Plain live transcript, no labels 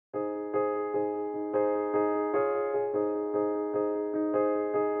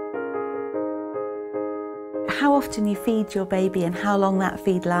how often you feed your baby and how long that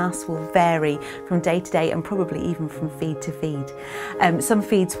feed lasts will vary from day to day and probably even from feed to feed. Some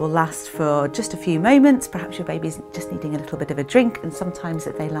feeds will last for just a few moments, perhaps your baby's just needing a little bit of a drink, and sometimes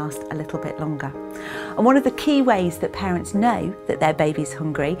that they last a little bit longer. And one of the key ways that parents know that their baby's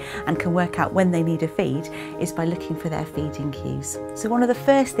hungry and can work out when they need a feed is by looking for their feeding cues. So one of the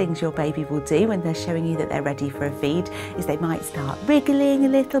first things your baby will do when they're showing you that they're ready for a feed is they might start wriggling a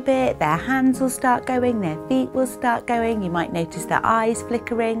little bit, their hands will start going, their feet will start going, you might notice their eyes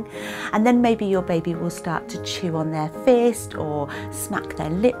flickering, and then maybe your baby will start to chew on their fist or smack their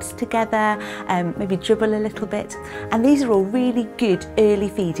lips together, maybe dribble a little bit. And these are all really good early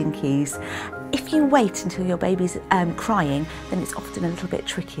feeding cues. If you wait until your baby's crying, then it's often a little bit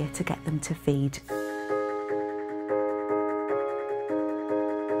trickier to get them to feed.